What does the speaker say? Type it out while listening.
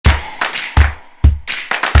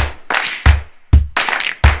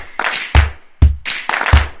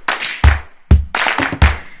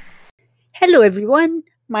Hello everyone,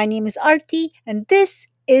 my name is Arti and this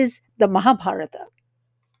is the Mahabharata.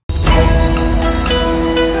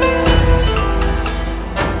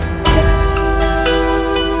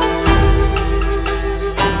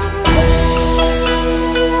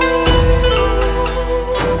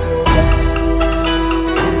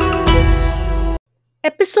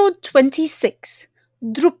 Episode 26,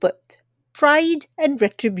 Drupad, Pride and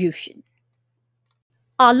Retribution.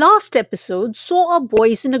 Our last episode saw our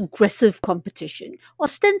boys in aggressive competition,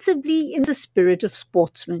 ostensibly in the spirit of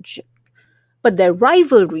sportsmanship. But their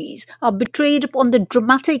rivalries are betrayed upon the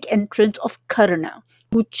dramatic entrance of Karna,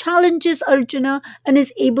 who challenges Arjuna and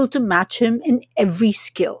is able to match him in every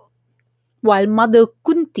skill. While Mother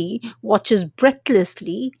Kunti watches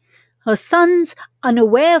breathlessly, her sons,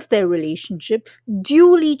 unaware of their relationship,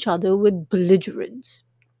 duel each other with belligerence.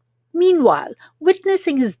 Meanwhile,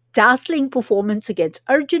 witnessing his dazzling performance against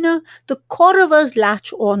Arjuna, the Kauravas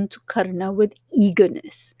latch on to Karna with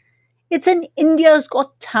eagerness. It's an India's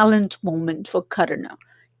Got Talent moment for Karna,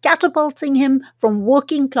 catapulting him from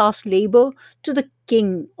working class labor to the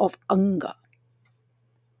king of Anga.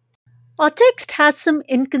 Our text has some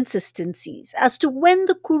inconsistencies as to when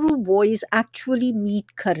the Kuru boys actually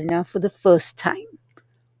meet Karna for the first time.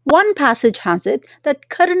 One passage has it that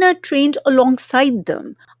Karna trained alongside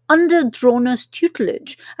them under Drona's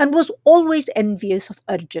tutelage and was always envious of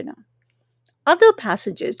Arjuna. Other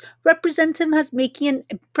passages represent him as making an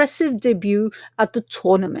impressive debut at the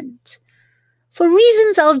tournament. For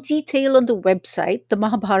reasons I'll detail on the website,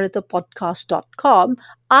 themahabharatapodcast.com,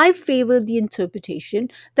 I favor the interpretation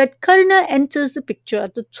that Karna enters the picture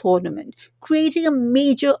at the tournament, creating a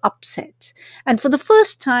major upset, and for the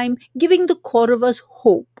first time giving the Kauravas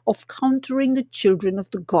hope of countering the children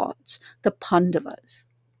of the gods, the Pandavas.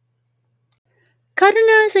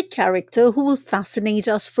 Karna is a character who will fascinate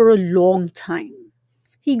us for a long time.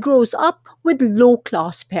 He grows up with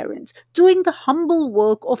low-class parents, doing the humble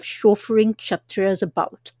work of chauffeuring Kshatriyas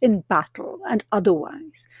about, in battle and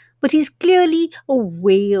otherwise. But he's clearly a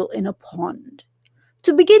whale in a pond.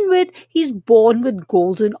 To begin with, he's born with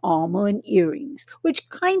golden armor and earrings, which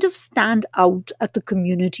kind of stand out at the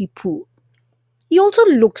community pool. He also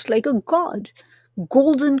looks like a god.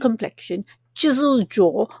 Golden complexion, chiseled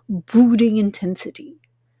jaw, brooding intensity.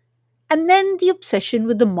 And then the obsession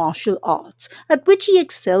with the martial arts, at which he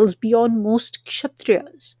excels beyond most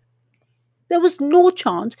Kshatriyas. There was no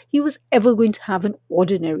chance he was ever going to have an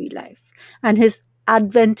ordinary life, and his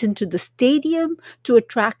advent into the stadium to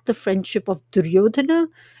attract the friendship of Duryodhana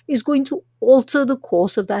is going to alter the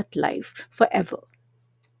course of that life forever.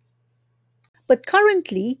 But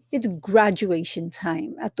currently, it's graduation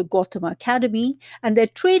time at the Gautama Academy, and their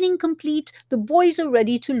training complete, the boys are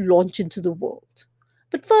ready to launch into the world.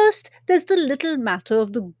 But first, there's the little matter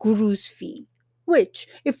of the Guru's fee, which,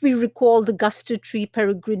 if we recall the gustatory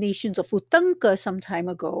peregrinations of Uttanka some time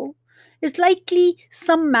ago, is likely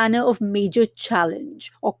some manner of major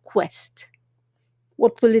challenge or quest.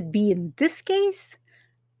 What will it be in this case?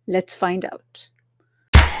 Let's find out.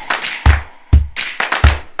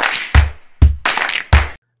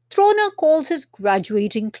 Drona calls his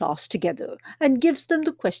graduating class together and gives them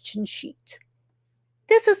the question sheet.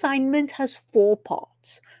 This assignment has 4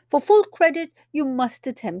 parts. For full credit, you must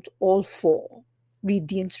attempt all 4. Read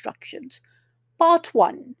the instructions. Part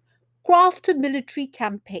 1. Craft a military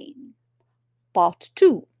campaign. Part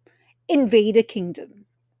 2. Invade a kingdom.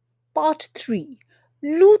 Part 3.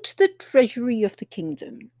 Loot the treasury of the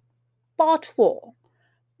kingdom. Part 4.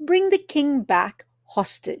 Bring the king back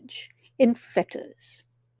hostage in fetters.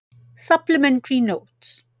 Supplementary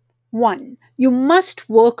notes. 1. You must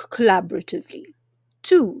work collaboratively.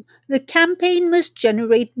 2. The campaign must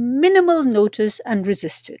generate minimal notice and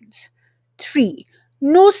resistance. 3.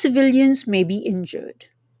 No civilians may be injured.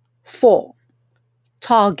 4.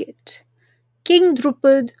 Target. King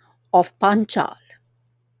Drupad of Panchal.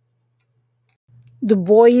 The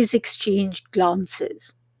boys exchanged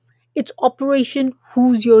glances. It's Operation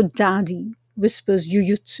Who's Your Daddy, whispers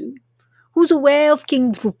Yuyutsu, who's aware of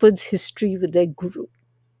King Drupad's history with their guru.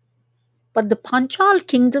 But the Panchal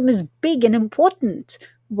kingdom is big and important,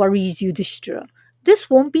 worries Yudhishthira. This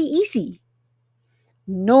won't be easy.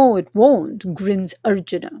 No, it won't, grins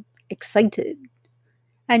Arjuna, excited.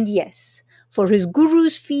 And yes, for his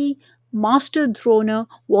guru's fee, Master Drona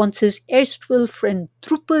wants his erstwhile friend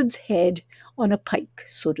Drupad's head on a pike,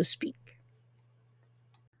 so to speak.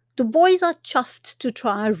 The boys are chuffed to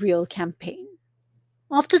try a real campaign.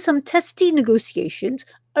 After some testy negotiations,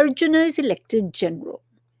 Arjuna is elected general.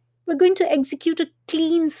 We're going to execute a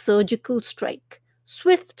clean surgical strike.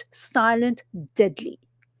 Swift, silent, deadly.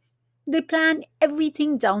 They plan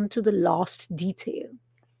everything down to the last detail.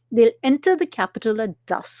 They'll enter the capital at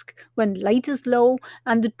dusk when light is low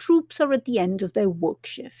and the troops are at the end of their work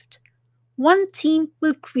shift. One team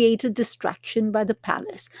will create a distraction by the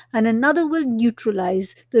palace, and another will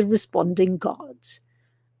neutralize the responding guards.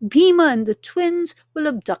 Bhima and the twins will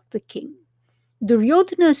abduct the king.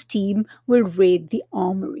 Duryodhana's team will raid the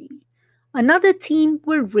armory. Another team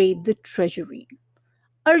will raid the treasury.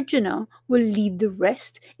 Arjuna will lead the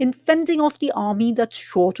rest in fending off the army that's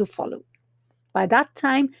sure to follow. By that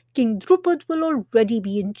time, King Drupad will already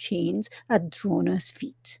be in chains at Drona's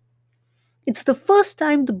feet. It's the first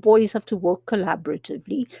time the boys have to work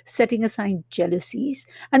collaboratively, setting aside jealousies,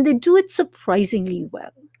 and they do it surprisingly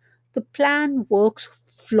well. The plan works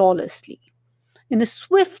flawlessly. In a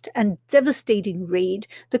swift and devastating raid,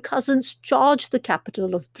 the cousins charge the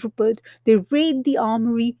capital of Drupad. They raid the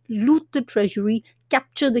armory, loot the treasury,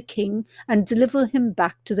 capture the king, and deliver him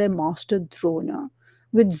back to their master Drona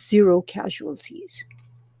with zero casualties.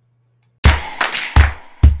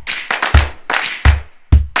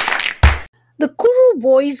 The Kuru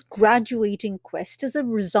boys' graduating quest is a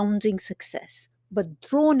resounding success, but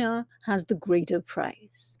Drona has the greater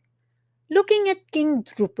prize. Looking at King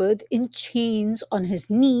Drupad in chains on his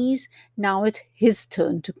knees, now it's his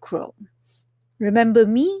turn to crow. Remember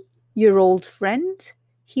me, your old friend?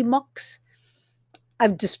 He mocks.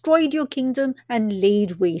 I've destroyed your kingdom and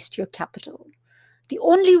laid waste your capital. The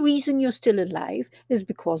only reason you're still alive is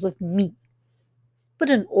because of me. But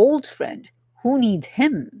an old friend, who needs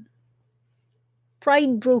him?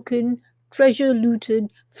 Pride broken, treasure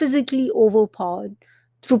looted, physically overpowered,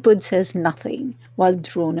 Drupad says nothing while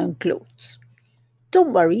Drona gloats.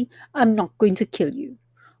 Don't worry, I'm not going to kill you.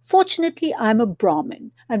 Fortunately, I'm a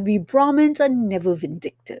Brahmin, and we Brahmins are never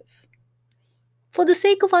vindictive. For the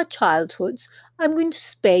sake of our childhoods, I'm going to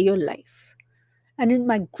spare your life. And in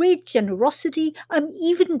my great generosity, I'm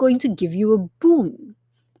even going to give you a boon.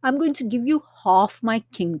 I'm going to give you half my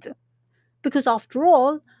kingdom. Because after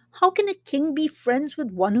all, how can a king be friends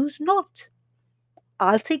with one who's not?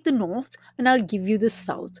 I'll take the north and I'll give you the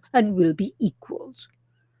south, and we'll be equals.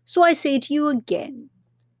 So I say to you again,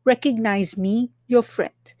 recognize me, your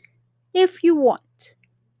friend, if you want.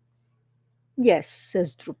 Yes,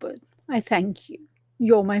 says Drupad, I thank you.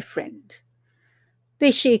 You're my friend. They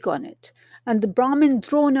shake on it, and the Brahmin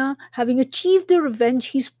Drona, having achieved the revenge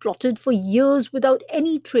he's plotted for years without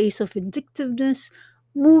any trace of vindictiveness,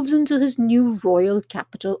 moves into his new royal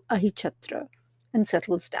capital, Ahichatra, and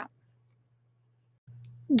settles down.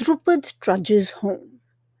 Drupad trudges home,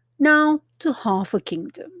 now to half a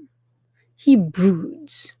kingdom. He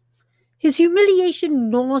broods. His humiliation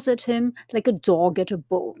gnaws at him like a dog at a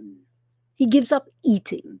bone. He gives up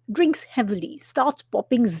eating, drinks heavily, starts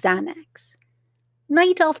popping Xanax.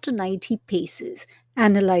 Night after night he paces,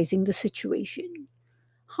 analyzing the situation.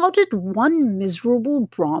 How did one miserable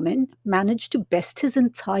Brahmin manage to best his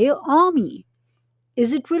entire army?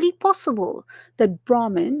 Is it really possible that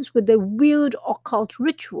Brahmins, with their weird occult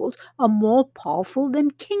rituals, are more powerful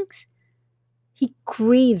than kings? He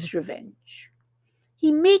craves revenge.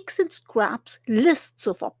 He makes and scraps lists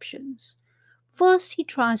of options. First, he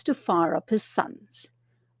tries to fire up his sons,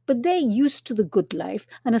 but they're used to the good life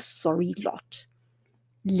and a sorry lot.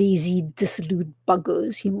 Lazy, dissolute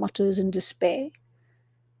buggers, he mutters in despair.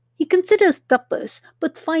 He considers tapas,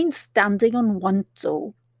 but finds standing on one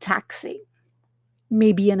toe taxing.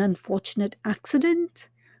 Maybe an unfortunate accident,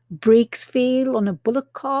 brakes fail on a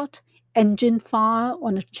bullock cart, engine fire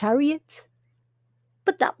on a chariot.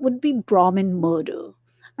 But that would be Brahmin murder,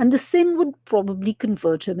 and the sin would probably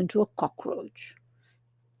convert him into a cockroach.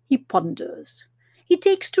 He ponders. He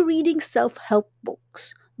takes to reading self help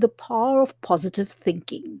books, The Power of Positive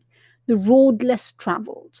Thinking, The Road Less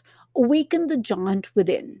Traveled, Awaken the Giant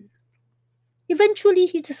Within. Eventually,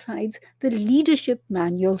 he decides the leadership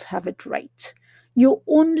manuals have it right. You're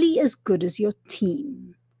only as good as your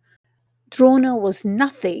team. Drona was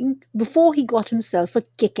nothing before he got himself a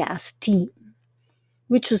kick ass team,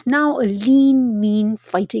 which was now a lean, mean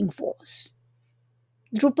fighting force.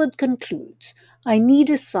 Drupad concludes, I need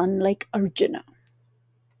a son like Arjuna.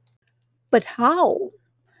 But how?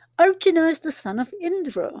 Arjuna is the son of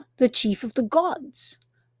Indra, the chief of the gods.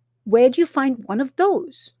 Where do you find one of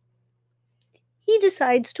those? He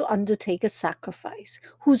decides to undertake a sacrifice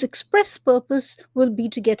whose express purpose will be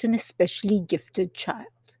to get an especially gifted child.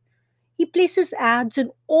 He places ads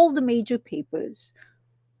in all the major papers,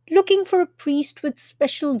 looking for a priest with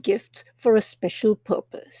special gifts for a special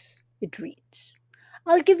purpose. It reads,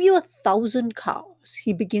 I'll give you 1,000 cows,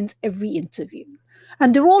 he begins every interview.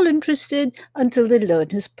 And they're all interested until they learn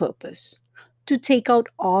his purpose. To take out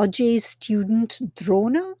RJ's student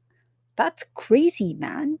Drona? That's crazy,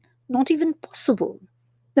 man. Not even possible.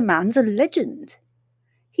 The man's a legend.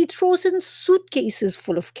 He throws in suitcases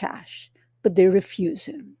full of cash, but they refuse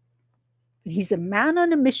him. But he's a man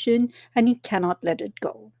on a mission and he cannot let it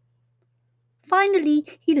go. Finally,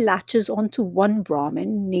 he latches onto one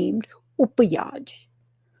Brahmin named Upayaj.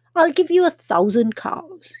 I'll give you 1,000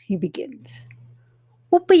 cows, he begins.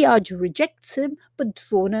 Upayaj rejects him, but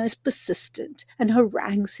Drona is persistent and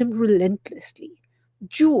harangues him relentlessly.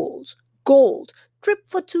 Jewels, gold, trip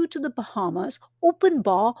for two to the Bahamas, open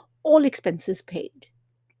bar, all expenses paid.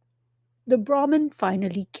 The Brahmin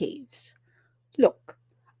finally caves. Look,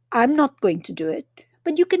 I'm not going to do it,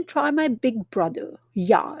 but you can try my big brother,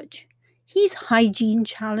 Yaj. He's hygiene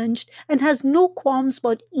challenged and has no qualms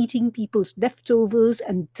about eating people's leftovers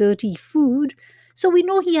and dirty food, so we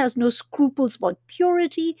know he has no scruples about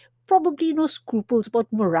purity, probably no scruples about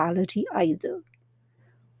morality either.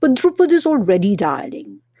 But Drupad is already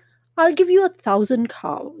dialing. I'll give you 1,000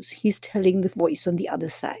 cows, he's telling the voice on the other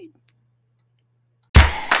side.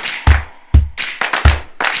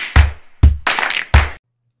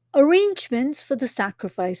 Arrangements for the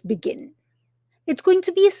sacrifice begin. It's going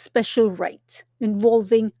to be a special rite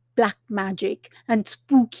involving black magic and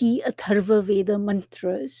spooky Atharva Veda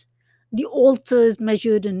mantras. The altar is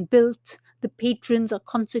measured and built, the patrons are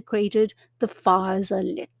consecrated, the fires are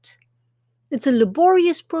lit. It's a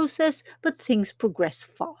laborious process, but things progress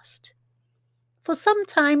fast. For some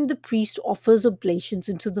time, the priest offers oblations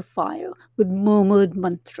into the fire with murmured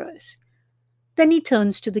mantras. Then he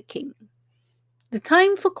turns to the king. The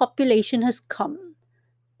time for copulation has come.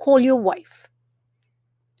 Call your wife.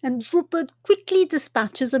 And Drupad quickly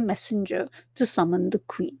dispatches a messenger to summon the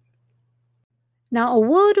queen. Now, a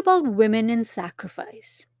word about women in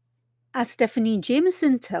sacrifice. As Stephanie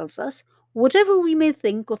Jameson tells us, whatever we may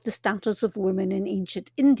think of the status of women in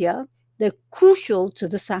ancient India, they're crucial to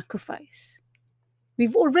the sacrifice.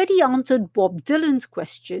 We've already answered Bob Dylan's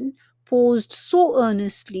question, posed so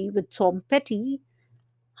earnestly with Tom Petty.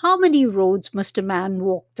 How many roads must a man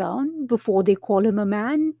walk down before they call him a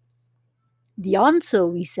man? The answer,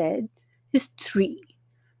 we said, is 3.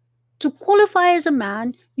 To qualify as a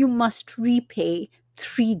man, you must repay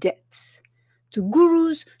 3 debts: to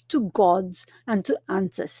gurus, to gods, and to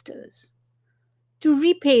ancestors. To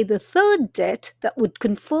repay the 3rd debt that would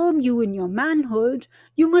confirm you in your manhood,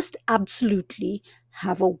 you must absolutely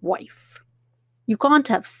have a wife. You can't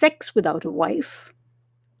have sex without a wife.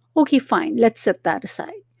 Okay, fine, let's set that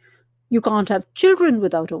aside. You can't have children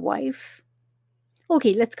without a wife.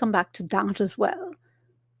 Okay, let's come back to that as well.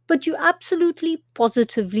 But you absolutely,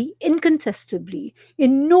 positively, incontestably,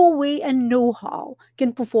 in no way and no how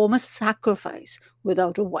can perform a sacrifice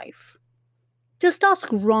without a wife. Just ask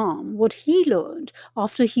Ram what he learned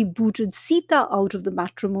after he booted Sita out of the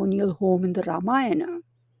matrimonial home in the Ramayana.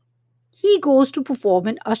 He goes to perform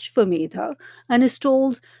an Ashvamedha and is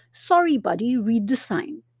told, sorry buddy, read the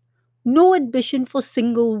sign. No admission for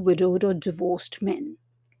single, widowed or divorced men.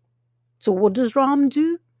 So what does Ram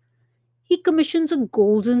do? He commissions a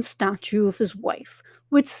golden statue of his wife,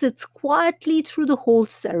 which sits quietly through the whole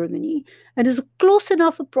ceremony and is a close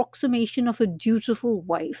enough approximation of a dutiful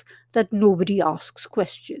wife that nobody asks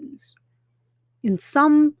questions. In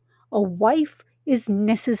sum, a wife is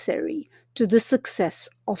necessary to the success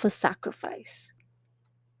of a sacrifice.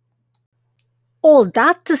 All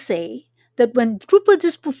that to say that when Drupad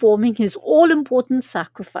is performing his all-important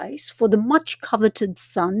sacrifice for the much-coveted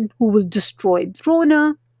son who will destroy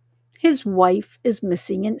Drona, his wife is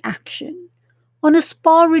missing in action, on a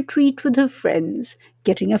spa retreat with her friends,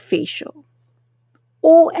 getting a facial.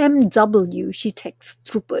 OMW, she texts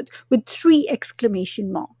Drupad with 3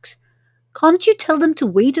 exclamation marks. Can't you tell them to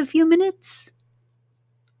wait a few minutes?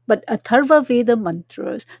 But Atharva Veda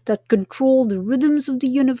mantras that control the rhythms of the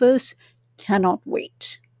universe cannot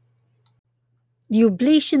wait. The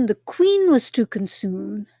oblation the queen was to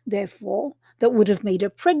consume, therefore, that would have made her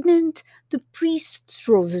pregnant, the priest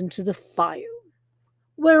throws into the fire.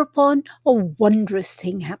 Whereupon a wondrous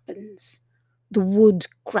thing happens. The wood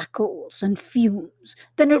crackles and fumes,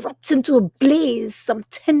 then erupts into a blaze some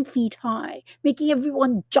 10 feet high, making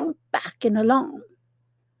everyone jump back in alarm.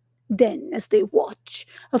 Then, as they watch,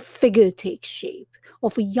 a figure takes shape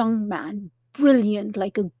of a young man, brilliant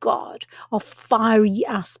like a god, of fiery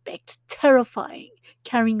aspect, terrifying,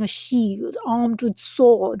 carrying a shield, armed with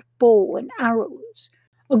sword, bow, and arrows.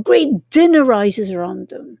 A great din arises around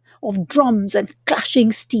them, of drums and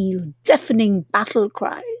clashing steel, deafening battle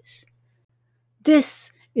cries.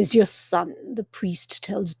 This is your son, the priest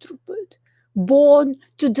tells Drupad, born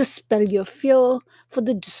to dispel your fear for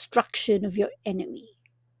the destruction of your enemy.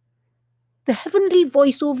 The heavenly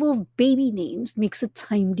voiceover of baby names makes a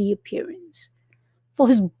timely appearance. For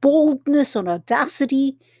his boldness and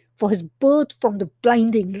audacity, for his birth from the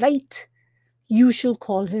blinding light, you shall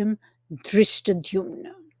call him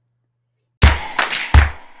Drishtadyumna.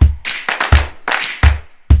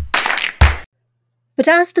 But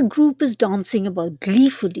as the group is dancing about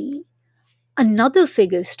gleefully, another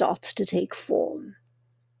figure starts to take form.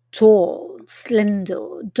 Tall,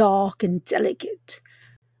 slender, dark, and delicate.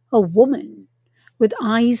 A woman with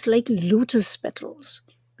eyes like lotus petals,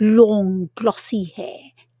 long, glossy hair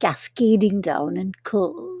cascading down in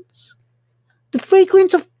curls. The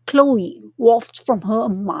fragrance of Chloe wafts from her a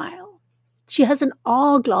mile. She has an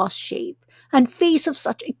hourglass shape and face of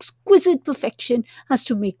such exquisite perfection as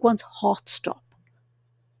to make one's heart stop.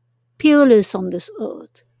 Peerless on this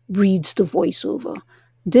earth, breathes the voiceover.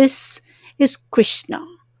 This is Krishna,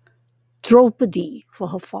 Draupadi for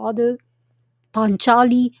her father,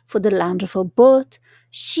 Panchali for the land of her birth.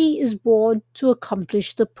 She is born to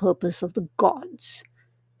accomplish the purpose of the gods.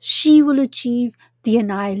 She will achieve the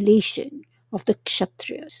annihilation of the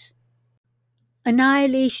Kshatriyas.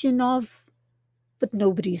 Annihilation of, but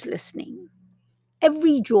nobody's listening.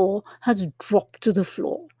 Every jaw has dropped to the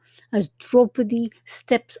floor as Draupadi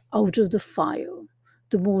steps out of the fire,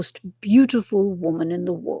 the most beautiful woman in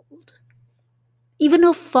the world. Even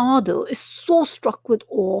her father is so struck with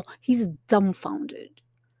awe, he's dumbfounded.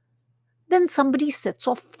 Then somebody sets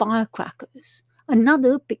off firecrackers.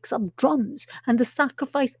 Another picks up drums, and the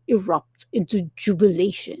sacrifice erupts into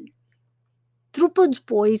jubilation. Drupad's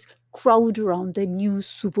boys crowd around their new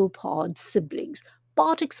superpowered siblings,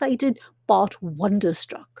 part excited, part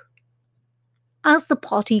wonderstruck. As the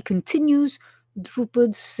party continues,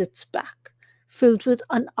 Drupad sits back, filled with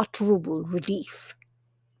unutterable relief.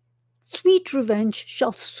 Sweet revenge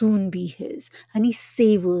shall soon be his, and he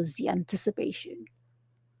savours the anticipation.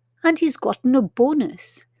 And he's gotten a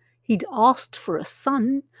bonus. He'd asked for a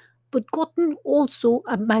son, but gotten also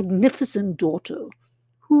a magnificent daughter,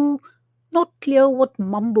 who, not clear what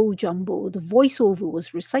mumbo jumbo the voiceover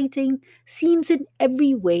was reciting, seems in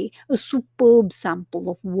every way a superb sample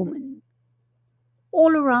of woman.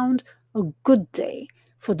 All around, a good day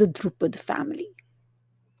for the Drupad family.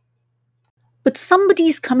 But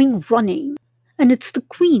somebody's coming running, and it's the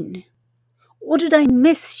queen. What did I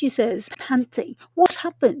miss? She says, panting. What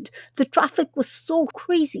happened? The traffic was so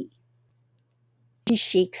crazy. He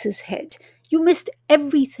shakes his head. You missed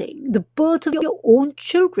everything. The birth of your own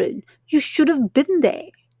children. You should have been there.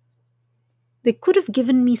 They could have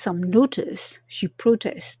given me some notice, she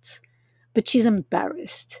protests, but she's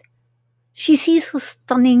embarrassed. She sees her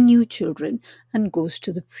stunning new children and goes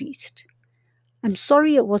to the priest. I'm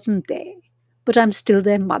sorry I wasn't there, but I'm still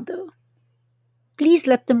their mother. Please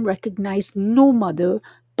let them recognize no mother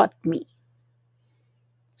but me.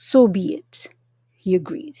 So be it, he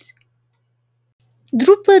agrees.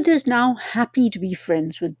 Drupad is now happy to be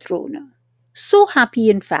friends with Drona. So happy,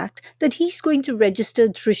 in fact, that he's going to register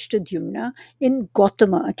Drishtadyumna in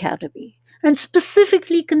Gautama Academy and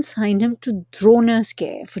specifically consign him to Drona's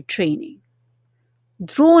care for training.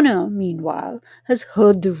 Drona, meanwhile, has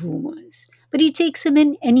heard the rumors, but he takes him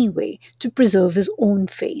in anyway to preserve his own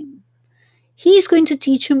fame. He's going to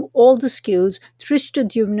teach him all the skills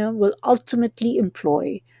Drishtadyumna will ultimately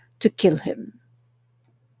employ to kill him.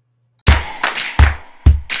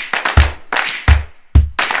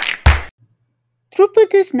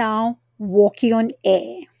 Drupad is now walking on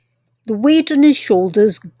air, the weight on his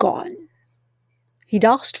shoulders gone. He'd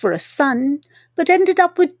asked for a son, but ended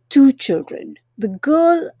up with 2 children, the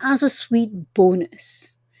girl as a sweet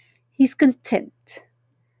bonus. He's content.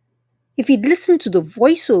 If he'd listened to the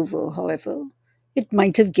voiceover, however, it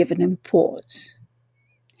might have given him pause.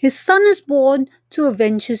 His son is born to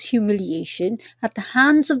avenge his humiliation at the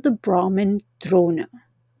hands of the Brahmin Drona.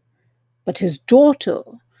 But his daughter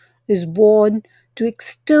is born to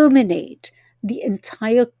exterminate the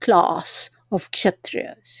entire class of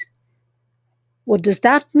Kshatriyas. What does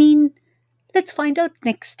that mean? Let's find out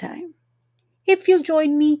next time, if you'll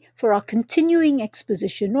join me for our continuing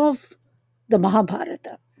exposition of the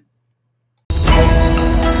Mahabharata.